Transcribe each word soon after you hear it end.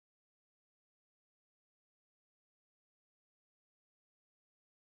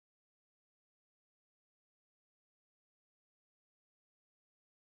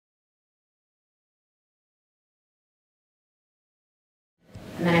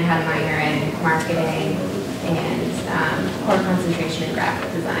And then I had a minor in marketing and core concentration in graphic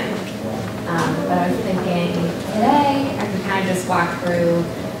design. But I was thinking today I could kind of just walk through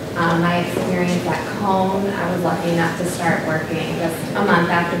my experience at Cone. I was lucky enough to start working just a month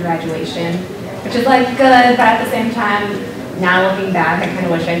after graduation, which is like good, but at the same time, now looking back, I kind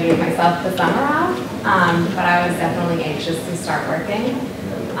of wish I gave myself the summer off. But I was definitely anxious to start working.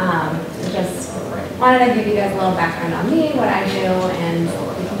 Just wanted to give you guys a little background on me, what I do, and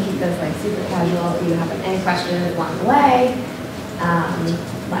we can keep this like super casual. If you have any questions along the way,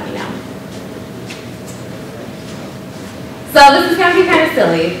 let me know. So this is going to be kind of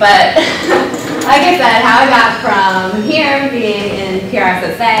silly, but like I said, how I got from here, being in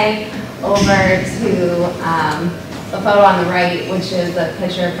PRSSA, over to the photo on the right, which is a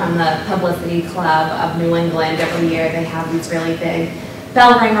picture from the Publicity Club of New England. Every year they have these really big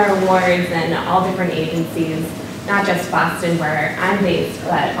bell ringer awards, and all different agencies, not just Boston where I'm based,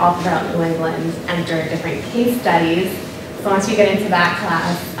 but all throughout New England, enter different case studies. So once you get into that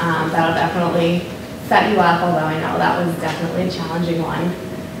class, that'll definitely set you up, although I know that was definitely a challenging one,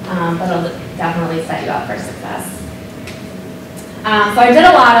 but it'll definitely set you up for success. So I did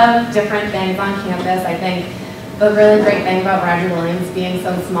a lot of different things on campus. I think the really great thing about Roger Williams being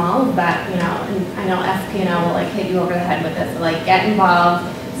so small is that, you know, and I know SPNL will like hit you over the head with this, but like get involved.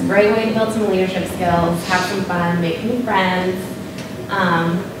 It's a great way to build some leadership skills, have some fun, make new friends.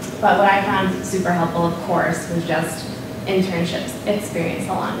 But what I found super helpful, of course, was just internships experience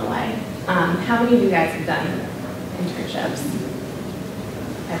along the way. How many of you guys have done internships?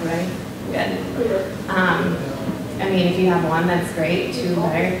 Everybody? Good. I mean, if you have one, that's great. 2,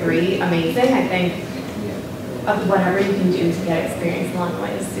 better. 3, amazing. I think whatever you can do to get experience along the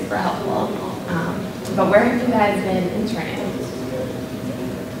way is super helpful. But where have you guys been interning?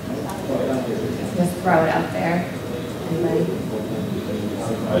 Just throw it out there. Anybody?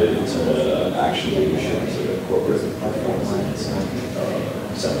 I did some action leadership, sort of corporate performance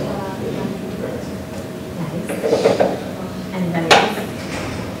seminar. Anybody else?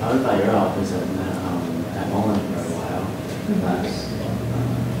 I was by your office at Monahan for a while last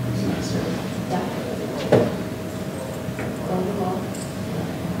semester.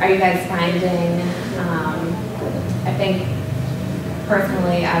 Are you guys finding, I think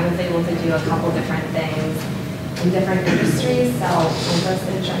personally I was able to do a couple different things in different industries. So my first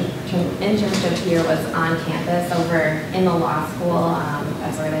internship here was on campus over in the law school.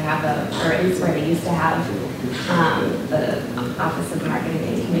 That's where they have or at least where they used to have the Office of Marketing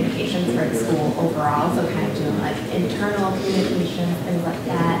and Communications for the school overall. So kind of doing like internal communications, things like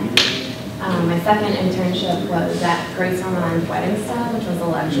that. My second internship was at Grace Monahan's Wedding Style, which was a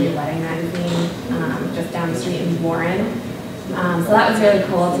luxury wedding magazine just down the street in Warren. So that was really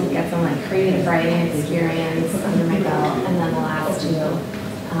cool to get some like creative writing experience under my belt. And then the last 2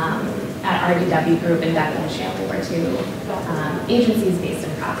 at RDW Group and Declan Shanley were 2 agencies based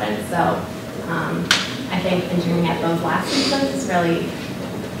in Providence. So I think interning at those last seasons really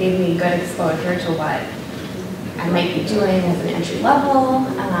gave me good exposure to what I might be doing as an entry level.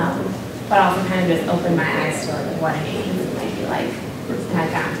 But also kind of just opened my eyes to like what an agency might be like. And I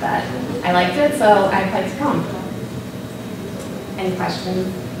found that I liked it, so I applied to come. Any questions?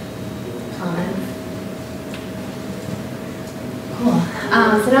 Comments? Cool.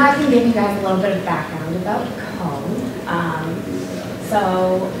 So now I can give you guys a little bit of background about Cone.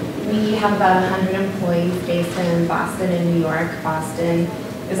 So we have about 100 employees based in Boston and New York. Boston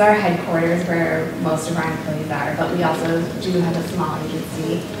is our headquarters where most of our employees are, but we also do have a small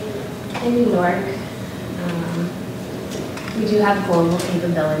agency in New York. We do have global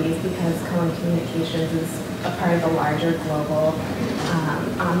capabilities because Cone Communications is a part of the larger global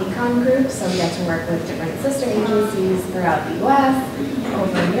Omnicom group, so we get to work with different sister agencies throughout the US,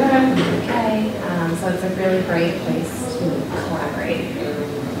 over in Europe and the UK, so it's a really great place to collaborate.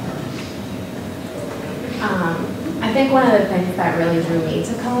 I think one of the things that really drew me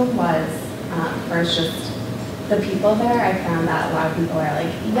to Cone was first just the people there. I found that a lot of people are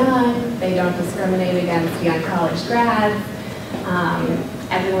like young, they don't discriminate against young college grads.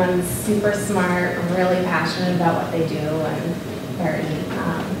 Everyone's super smart, really passionate about what they do, and very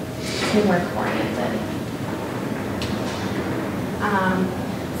teamwork oriented.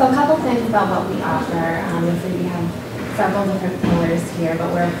 So a couple things about what we offer. Obviously we have several different pillars here,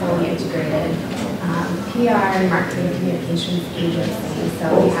 but we're a fully integrated PR and marketing communications agency. So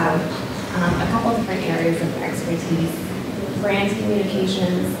we have a couple different areas of expertise. Brand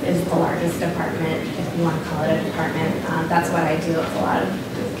communications is the largest department, if you want to call it a department. That's what I do. It's a lot of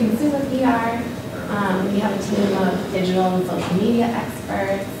consumer PR. We have a team of digital and social media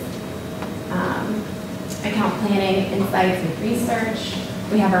experts, account planning, insights, and research.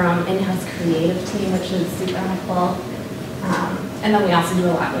 We have our own in-house creative team, which is super helpful. And then we also do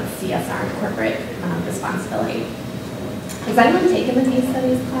a lot with CSR and corporate responsibility. Has anyone taken the case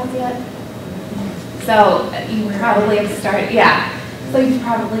studies class yet? So you probably have started, yeah. So you've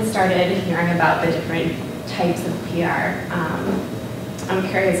probably started hearing about the different types of PR. I'm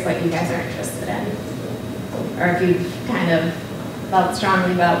curious what you guys are interested in, or if you've kind of felt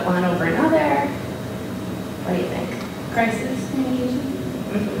strongly about one over another. What do you think? Crisis communication.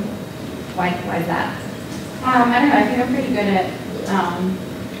 Mm-hmm. Why is that? I don't know. I think I'm pretty good at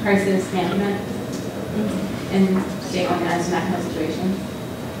crisis management and staying organized in that kind of situation.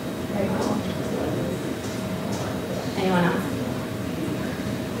 Very cool. Anyone else?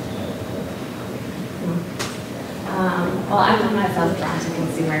 Well, I found myself drawn to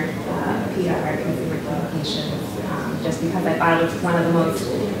consumer PR, consumer communications, just because I thought it was one of the most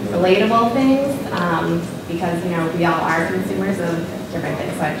relatable things, because, you know, we all are consumers of different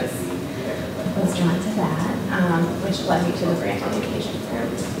things, so I just was drawn to that, which led me to the brand communications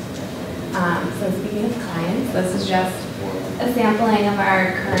group. So speaking of clients, this is just a sampling of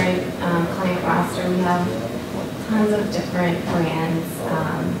our current client roster. We have tons of different brands,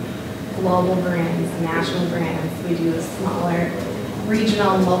 global brands, national brands. We do smaller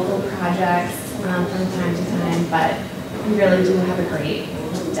regional and local projects from time to time, but we really do have a great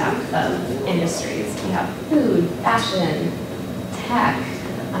depth of industries. We have food, fashion, tech.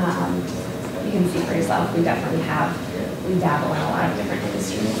 You can see for yourself, we dabble in a lot of different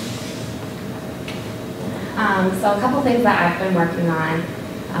industries. So a couple things that I've been working on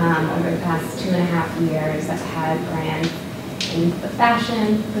over the past 2.5 years. I've had brands in the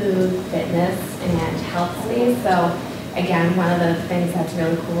fashion, food, fitness, and health space. So again, one of the things that's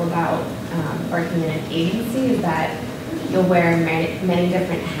really cool about working in an agency is that you'll wear many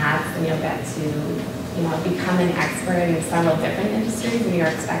different hats, and you'll get to, you know, become an expert in several different industries, and you're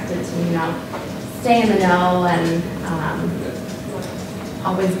expected to, you know, stay in the know and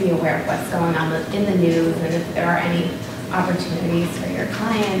always be aware of what's going on in the news, and if there are any opportunities for your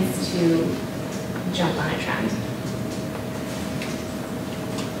clients to jump on a trend.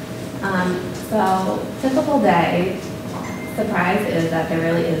 So typical day, surprise is that there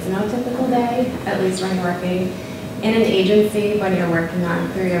really is no typical day, at least when you're working in an agency. When you're working on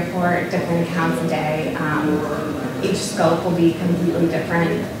 3 or 4 different accounts a day, each scope will be completely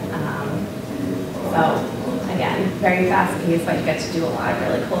different. So again, very fast paced, but you get to do a lot of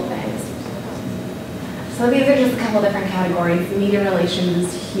really cool things. So these are just a couple different categories. Media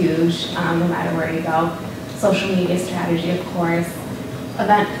relations is huge, no matter where you go. Social media strategy, of course.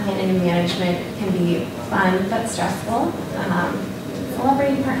 Event planning and management can be fun but stressful.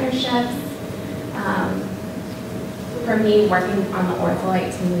 Celebrity partnerships. For me, working on the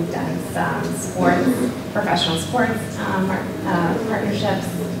Ortholite team, we've done some professional sports partnerships.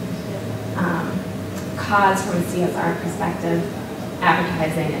 Cause from a CSR perspective,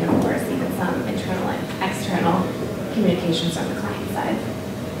 advertising, and of course even some internal and external communications from the client side.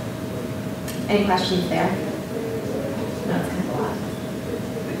 Any questions there? No, it's kind of a lot.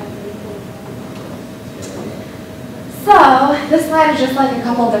 So this slide is just like a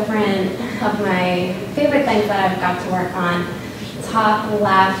couple different of my favorite things that I've got to work on. Top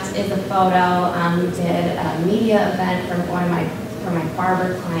left is a photo. We did a media event for my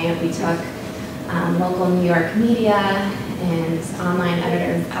barber client. We took local New York media and online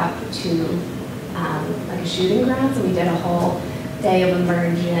editors up to like a shooting ground. So we did a whole day of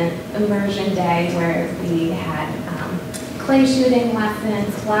immersion day where we had clay shooting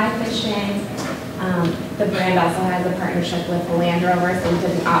lessons, fly fishing. The brand also has a partnership with Land Rover, so we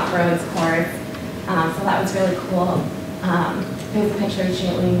did an off-roads course. So that was really cool. Here's a picture of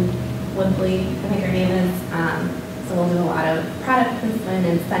Shailene Woodley, I think her name is. So we'll do a lot of product placement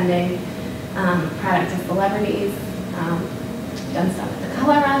and sending product to celebrities. Done stuff at the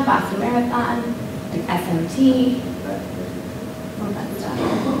Color Run, Boston Marathon, and SMT, all that stuff.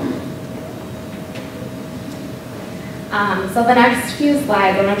 So the next few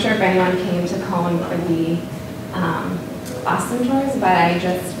slides, I'm not sure if anyone came to Cone for the Boston tours, but I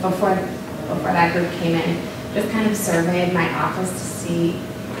just, before that group came in, just kind of surveyed my office to see,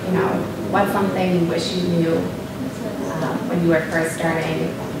 you know, what's something you wish you knew when you were first starting,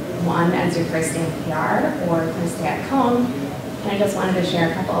 one, as your first day in PR or first day at Cone. And I just wanted to share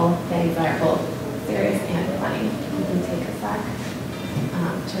a couple things that are both serious and funny. You can take a sec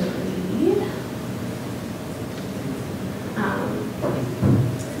to read.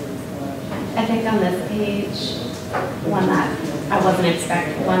 I think on this page, one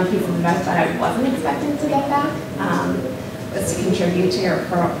piece of advice that I wasn't expecting to get back was to contribute to your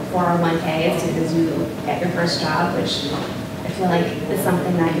 401k as soon as you get your first job, which if feel like is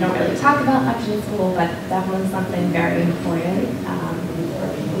something that you don't really talk about much in school, but definitely something very important.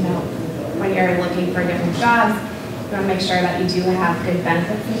 You know, when you're looking for different jobs, you want to make sure that you do have good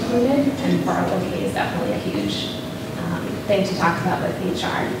benefits included, and 401k is definitely a huge thing to talk about with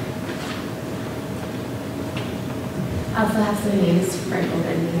HR. I also have some names sprinkled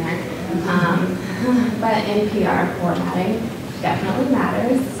in here, but in PR, formatting definitely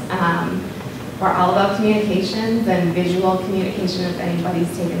matters. We're all about communications, and visual communication, if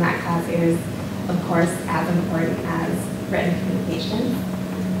anybody's taken that class, is of course as important as written communication.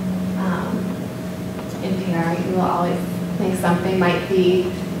 In PR, you will always think something might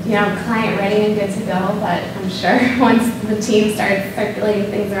be, you know, client ready and good to go, but I'm sure once the team starts circulating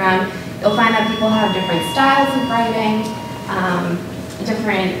things around, you'll find that people have different styles of writing,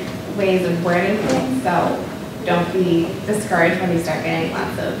 different ways of wording things, so don't be discouraged when you start getting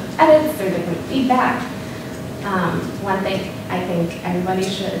lots of edits or different feedback. One thing I think everybody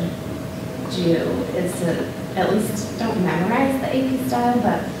should do is to at least don't memorize the AP style,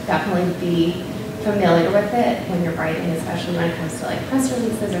 but definitely be familiar with it when you're writing, especially when it comes to like press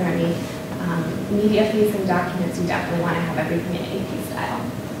releases or any media-facing documents. You definitely want to have everything in AP style.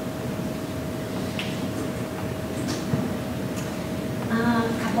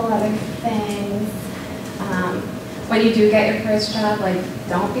 A couple other things. When you do get your first job, like,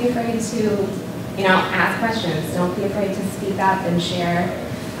 don't be afraid to, you know, ask questions. Don't be afraid to speak up and share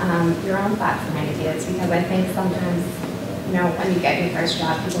your own thoughts and ideas, because I think sometimes, you know, when you get your first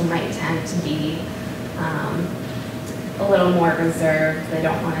job, people might tend to be a little more reserved. They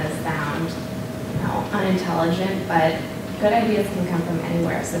don't want to sound, you know, unintelligent, but good ideas can come from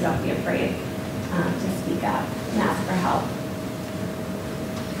anywhere, so don't be afraid to speak up and ask for help.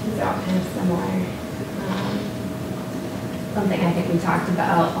 These are all kind of similar. Something I think we talked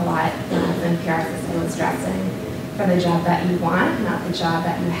about a lot when I was in PR was dressing for the job that you want, not the job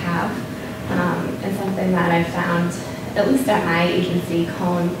that you have. And something that I found, at least at my agency,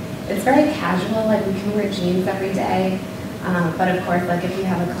 Cone, it's very casual. Like, we can wear jeans every day, but of course, like, if you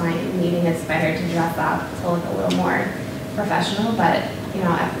have a client meeting, it's better to dress up to look a little more professional. But you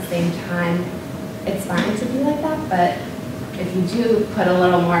know, at the same time, it's fine to be like that. But if you do put a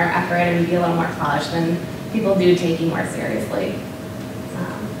little more effort and be a little more polished, then people do take you more seriously.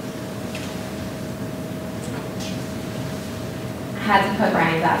 I had to put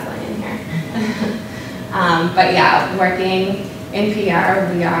Ryan Gosling in here. But yeah, working in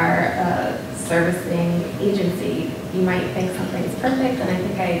PR, we are a servicing agency. You might think something's perfect, and I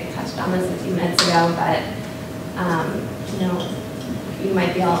think I touched on this a few minutes ago, but you know, you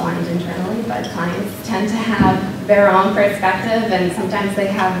might be all aligned internally, but clients tend to have their own perspective, and sometimes they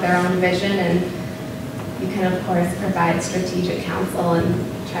have their own vision, and you can, of course, provide strategic counsel and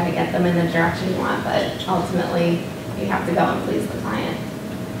try to get them in the direction you want, but ultimately, you have to go and please the client.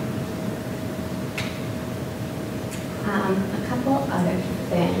 A couple other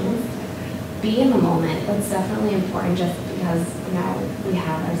things. Be in the moment. That's definitely important, just because, you know, we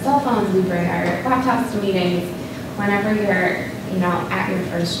have our cell phones, we bring our laptops to meetings. Whenever you're, you know, at your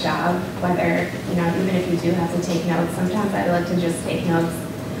first job, whether, you know, even if you do have to take notes, sometimes I like to just take notes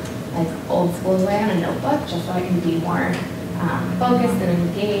like old school way on a notebook, just so I can be more focused and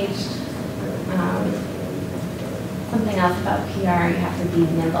engaged. Something else about PR, you have to be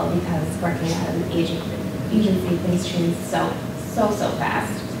nimble, because working at an agency, things change so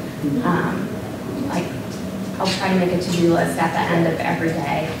fast. Like, I'll try to make a to-do list at the end of every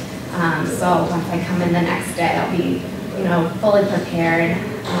day. So once I come in the next day, I'll be, you know, fully prepared.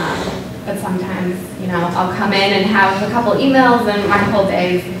 But sometimes, you know, I'll come in and have a couple emails and my whole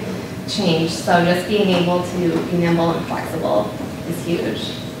day's changed. So just being able to be nimble and flexible is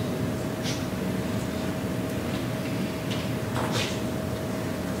huge.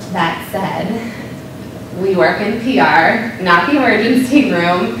 That said, we work in PR, not the emergency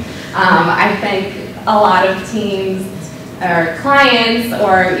room. I think a lot of teams or clients,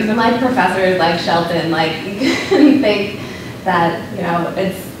 or even like professors like Shelton, like, you can think that, you know,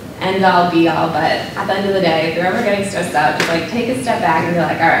 it's end all be all, but at the end of the day, if you're ever getting stressed out, just like take a step back and be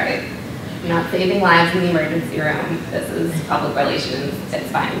like, all right, I'm not saving lives in the emergency room. This is public relations, it's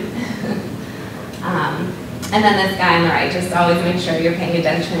fine. And then this guy on the right, just always make sure you're paying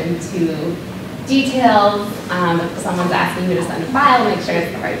attention to details. If someone's asking you to send a file, make sure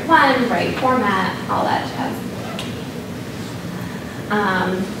it's the right one, right format, all that jazz.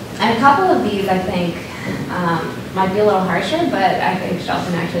 And a couple of these, I think, might be a little harsher, but I think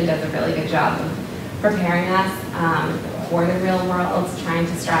Shelton actually does a really good job of preparing us for the real world, trying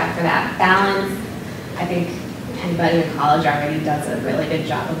to strive for that balance. I think anybody in college already does a really good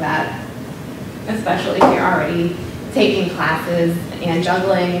job of that, especially if you're already, taking classes and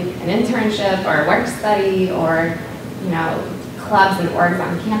juggling an internship or work study or, clubs and orgs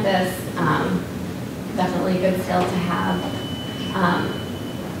on campus. Definitely a good skill to have.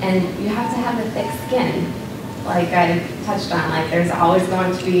 And you have to have a thick skin. Like I touched on, like there's always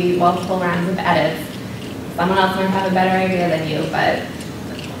going to be multiple rounds of edits. Someone else might have a better idea than you, but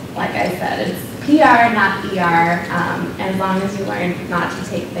like I said, it's PR, not PR. And as long as you learn not to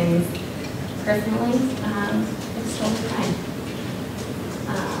take things personally, it's totally fine.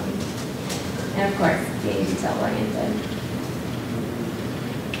 And of course, being detail-oriented.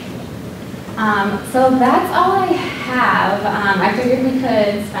 So that's all I have. I figured we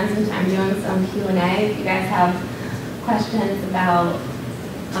could spend some time doing some Q&A. If you guys have questions about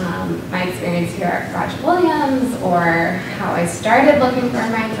my experience here at Roger Williams, or how I started looking for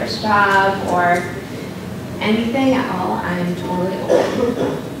my first job, or anything at all, I'm totally open.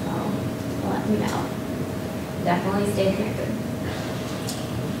 So let me know. Definitely stay connected.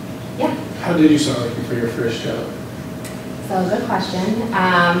 Yeah. How did you start looking for your first job? So good question.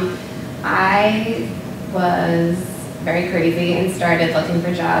 I was very crazy and started looking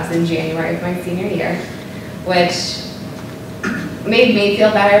for jobs in January of my senior year, which made me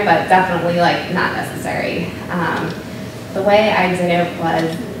feel better, but definitely not necessary. The way I did it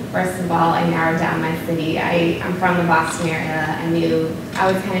was, first of all, I narrowed down my city. I'm from the Boston area. I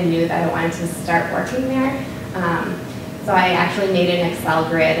always kind of knew that I wanted to start working there. So I actually made an Excel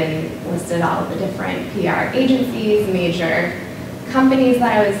grid and listed all of the different PR agencies, major companies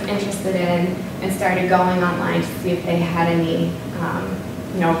that I was interested in, and started going online to see if they had any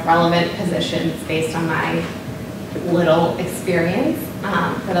relevant positions based on my little experience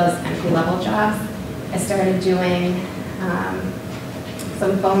for those entry-level jobs. I started doing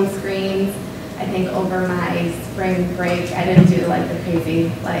some phone screens. I think over my spring break, I didn't do the crazy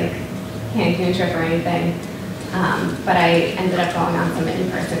hand trip or anything, but I ended up going on some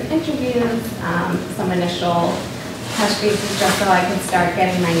in-person interviews, some initial touch bases just so I could start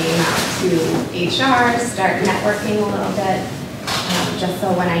getting my name out to HR, start networking a little bit, just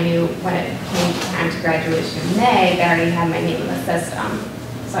so when it came time to graduation in May, they already had my name in the system,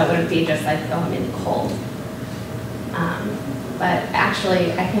 so I wouldn't be just going in cold. But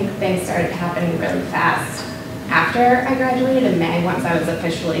actually, I think things started happening really fast after I graduated in May, once I was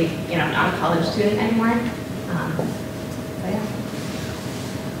officially, not a college student anymore. So yeah.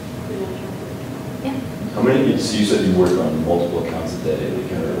 Yeah. How many, so you said you work on multiple accounts a day,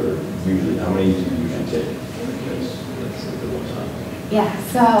 or usually, how many do you usually take? Because that's the one time. Yeah,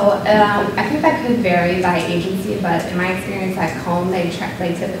 so I think that could vary by agency, but in my experience at Comb, they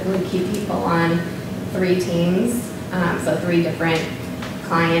typically keep people on 3 teams, so 3 different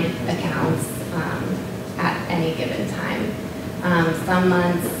client accounts at any given time. Some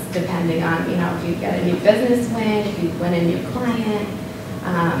months, depending on, if you get a new business win, if you win a new client,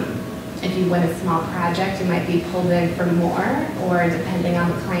 if you win a small project, you might be pulled in for more, or depending on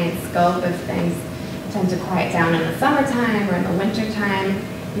the client's scope, if things tend to quiet down in the summertime or in the winter time,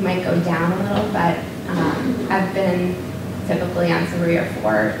 you might go down a little, but I've been typically on 3 or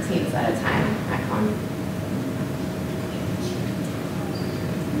 4 teams at a time at Comb.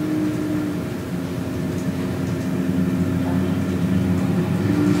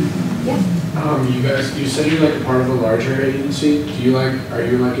 You said you're a part of a larger agency. Are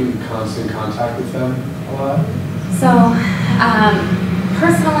you in constant contact with them a lot? So,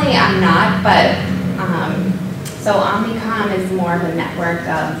 personally I'm not, but, so Omnicom is more of a network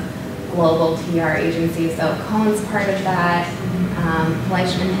of global PR agencies. So Cohn's part of that,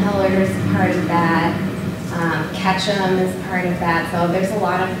 Fleischman Hillard is part of that, Ketchum is part of that. So there's a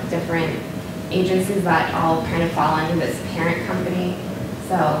lot of different agencies that all kind of fall under this parent company.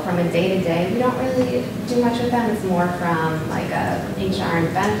 So from a day-to-day, we don't really do much with them. It's more from a HR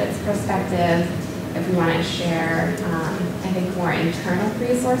and benefits perspective. If we want to share, I think more internal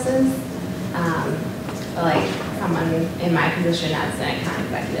resources. But someone in my position as an account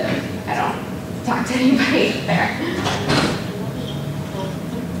executive, I don't talk to anybody there.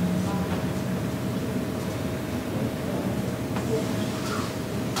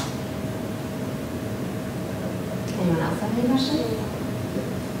 Anyone else have any questions?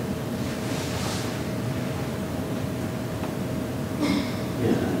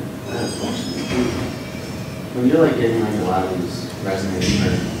 When you're getting a lot of these resumes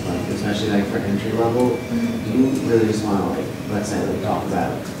for especially for entry level, do you really just want to let's say talk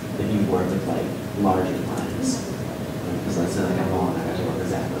about if you work with larger clients? Because let's say I'm on, I got to work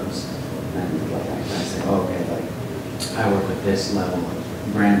with Zappos, and I say, oh, okay, I work with this level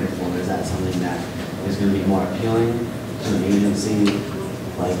of brand before. Is that something that is going to be more appealing to an agency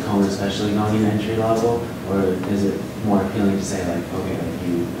like Comb, especially going in entry level, Or is it more appealing to say like, okay, like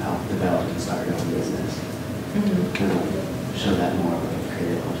you helped develop and start your own business? Kind of show that more of a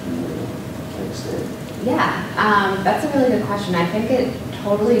creative entrepreneurial like story. Yeah, that's a really good question. I think it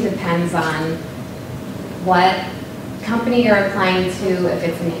totally depends on what company you're applying to, if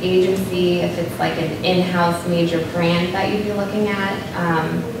it's an agency, if it's like an in-house major brand that you'd be looking at.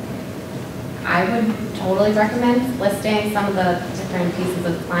 I would totally recommend listing some of the different pieces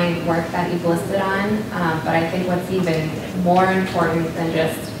of client work that you've listed on, but I think what's even more important than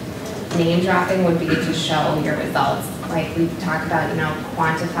just name dropping would be to show your results. Like we talked about,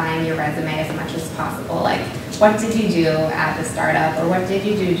 quantifying your resume as much as possible. Like, what did you do at the startup, or what did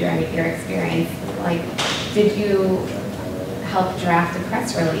you do during your experience? Like, did you help draft a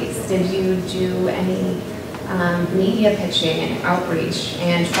press release? Did you do any media pitching and outreach?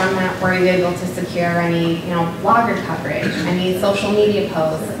 And from that, were you able to secure any, blogger coverage, any social media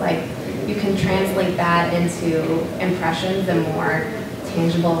posts? Like, you can translate that into impressions and more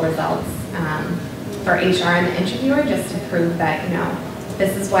tangible results for HR and the interviewer, just to prove that,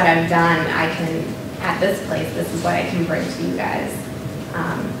 this is what I've done. I can, at this place, this is what I can bring to you guys.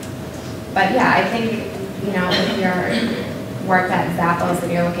 But yeah, I think, if you're worked at Zappos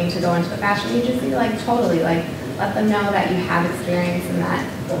and you're looking to go into a fashion agency, like totally, like let them know that you have experience in that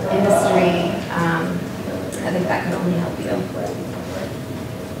industry. I think that could only help you.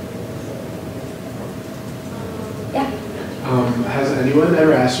 Yeah. Has anyone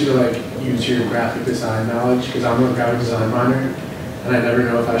ever asked you to like use your graphic design knowledge? Because I'm a graphic design minor, and I never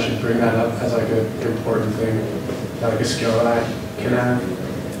know if I should bring that up as like an important thing, like a skill that I can have.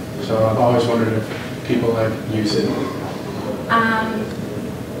 So I've always wondered if people like use it.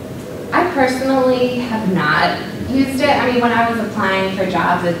 I personally have not used it. I mean, when I was applying for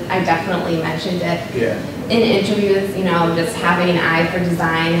jobs, I definitely mentioned it. Yeah. In interviews, just having an eye for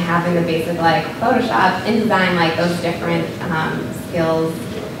design, having the basic like Photoshop, InDesign, like those different skills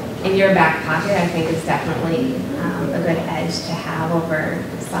in your back pocket, I think is definitely a good edge to have over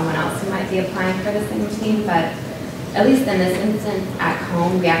someone else who might be applying for the same team. But at least in this instance at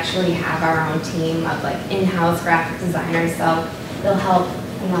home, we actually have our own team of like in-house graphic designers. So they'll help,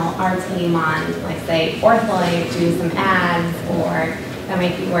 our team on, like say, Ortholite do some ads, or I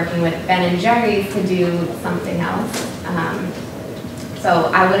might be working with Ben & Jerry's to do something else.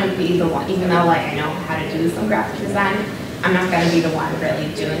 So I wouldn't be the one, even though like I know how to do some graphic design, I'm not going to be the one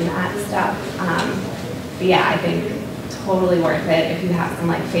really doing that stuff. But yeah, I think totally worth it if you have some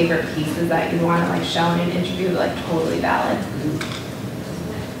like favorite pieces that you want to like show in an interview, like totally valid.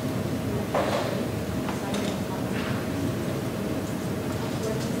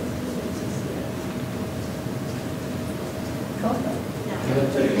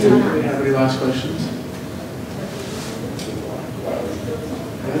 Do you have any last questions?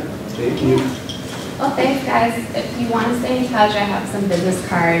 Thank you. Well, thanks guys. If you want to stay in touch, I have some business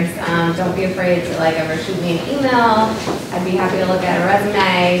cards. Don't be afraid to like ever shoot me an email. I'd be happy to look at a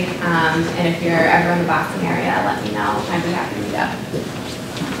resume. And if you're ever in the Boston area, let me know. I'd be happy to meet up.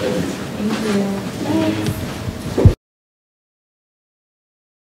 Thank you. Thanks.